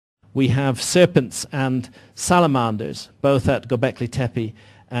we have serpents and salamanders, both at Göbekli Tepe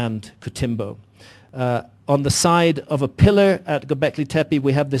and Kutimbo. On the side of a pillar at Göbekli Tepe,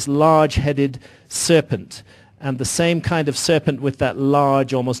 we have this large-headed serpent. And the same kind of serpent with that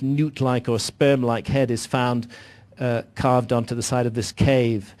large, almost newt-like or sperm-like head is found carved onto the side of this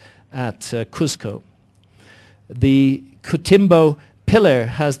cave at Cuzco. The Kutimbo pillar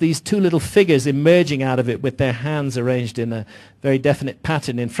has these two little figures emerging out of it with their hands arranged in a very definite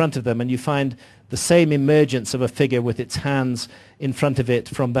pattern in front of them, and you find the same emergence of a figure with its hands in front of it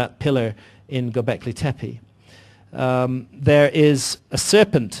from that pillar in Göbekli Tepe. There is a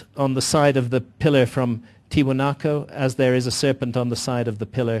serpent on the side of the pillar from Tiwanaku, as there is a serpent on the side of the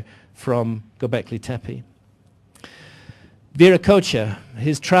pillar from Göbekli Tepe. Viracocha,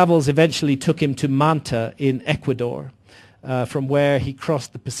 his travels eventually took him to Manta in Ecuador, from where he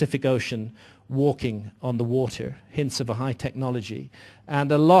crossed the Pacific Ocean walking on the water, hints of a high technology,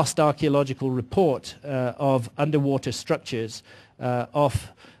 and a lost archaeological report of underwater structures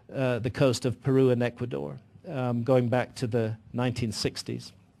off the coast of Peru and Ecuador, going back to the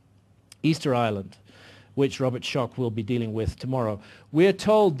 1960s. Easter Island, which Robert Schock will be dealing with tomorrow. We're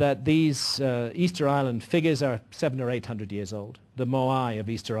told that these Easter Island figures are 700 or 800 years old, the Moai of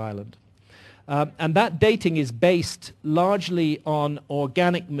Easter Island. And that dating is based largely on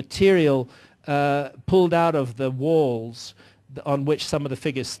organic material pulled out of the walls on which some of the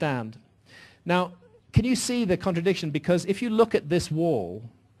figures stand. Now, can you see the contradiction? Because if you look at this wall,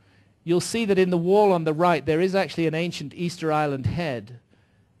 you'll see that in the wall on the right there is actually an ancient Easter Island head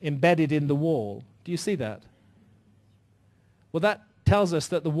embedded in the wall. Do you see that? Well, that tells us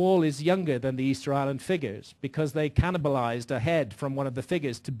that the wall is younger than the Easter Island figures because they cannibalized a head from one of the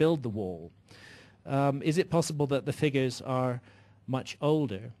figures to build the wall. Is it possible that the figures are much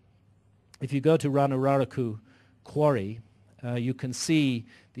older? If you go to Ranuraruku Quarry, you can see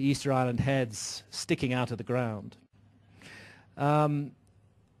the Easter Island heads sticking out of the ground.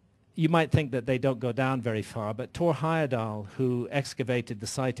 You might think that they don't go down very far, but Thor Heyerdahl, who excavated the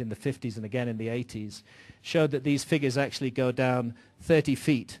site in the 50s and again in the 80s, showed that these figures actually go down 30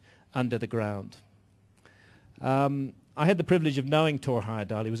 feet under the ground. I had the privilege of knowing Thor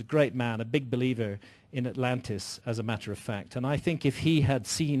Heyerdahl. He was a great man, a big believer in Atlantis, as a matter of fact. And I think if he had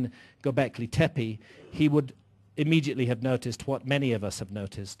seen Göbekli Tepe, he would immediately have noticed what many of us have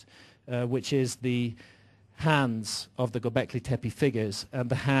noticed, which is the hands of the Göbekli Tepe figures and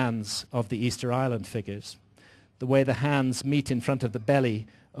the hands of the Easter Island figures. The way the hands meet in front of the belly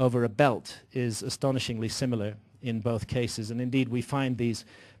over a belt is astonishingly similar in both cases, and indeed we find these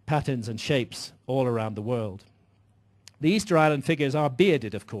patterns and shapes all around the world. The Easter Island figures are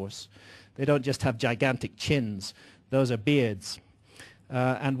bearded, of course. They don't just have gigantic chins. Those are beards.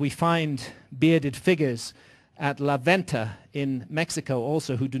 And we find bearded figures at La Venta in Mexico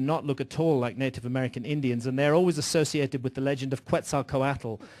also, who do not look at all like Native American Indians, and they're always associated with the legend of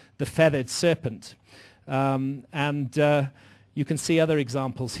Quetzalcoatl, the feathered serpent. You can see other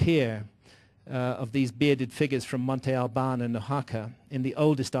examples here of these bearded figures from Monte Alban and Oaxaca in the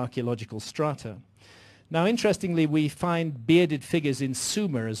oldest archaeological strata. Now, interestingly, we find bearded figures in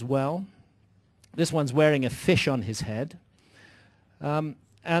Sumer as well. This one's wearing a fish on his head.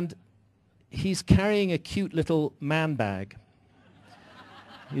 And he's carrying a cute little man bag.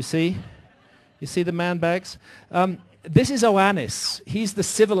 You see? You see the man bags? This is Oannes. He's the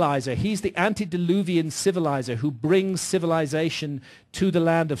civilizer. He's the antediluvian civilizer who brings civilization to the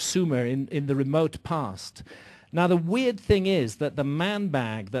land of Sumer in the remote past. Now, the weird thing is that the man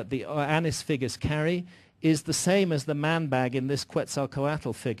bag that the Oannes figures carry is the same as the man bag in this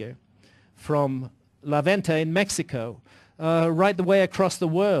Quetzalcoatl figure from La Venta in Mexico, right the way across the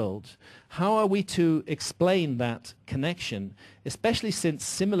world. How are we to explain that connection, especially since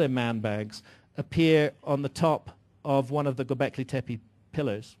similar man bags appear on the top of one of the Göbekli Tepe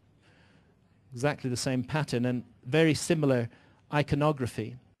pillars? Exactly the same pattern and very similar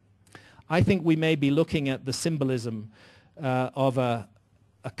iconography. I think we may be looking at the symbolism of a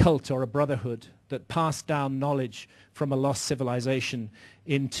cult or a brotherhood that passed down knowledge from a lost civilization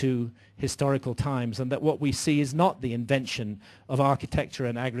into historical times, and that what we see is not the invention of architecture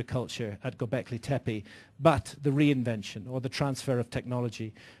and agriculture at Göbekli Tepe, but the reinvention or the transfer of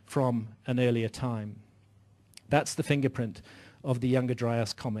technology from an earlier time. That's the fingerprint of the Younger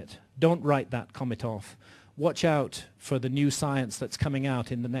Dryas comet. Don't write that comet off. Watch out for the new science that's coming out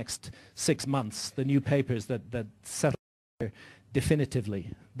in the next 6 months, the new papers that settle definitively.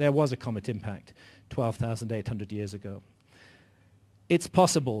 There was a comet impact 12,800 years ago. It's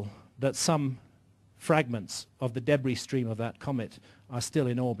possible that some fragments of the debris stream of that comet are still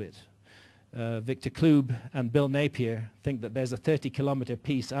in orbit. Victor Klube and Bill Napier think that there's a 30-kilometer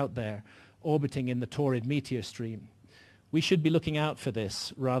piece out there orbiting in the Taurid meteor stream. We should be looking out for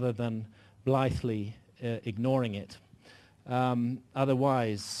this rather than blithely ignoring it.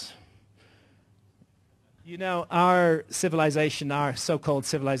 Otherwise, you know, our civilization, our so-called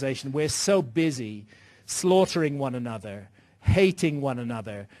civilization, we're so busy slaughtering one another, hating one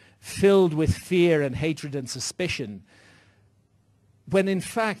another, filled with fear and hatred and suspicion, when in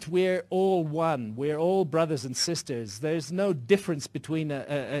fact we're all one. We're all brothers and sisters. There's no difference between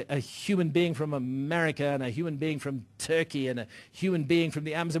a human being from America and a human being from Turkey and a human being from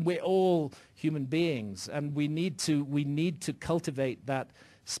the Amazon. We're all human beings, and we need to cultivate that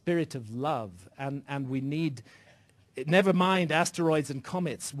spirit of love, and we need, never mind asteroids and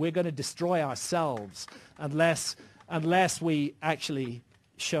comets, we're going to destroy ourselves unless we actually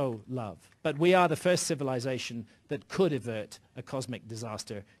show love. But we are the first civilization that could avert a cosmic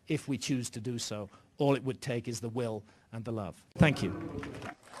disaster if we choose to do so. All it would take is the will and the love. Thank you.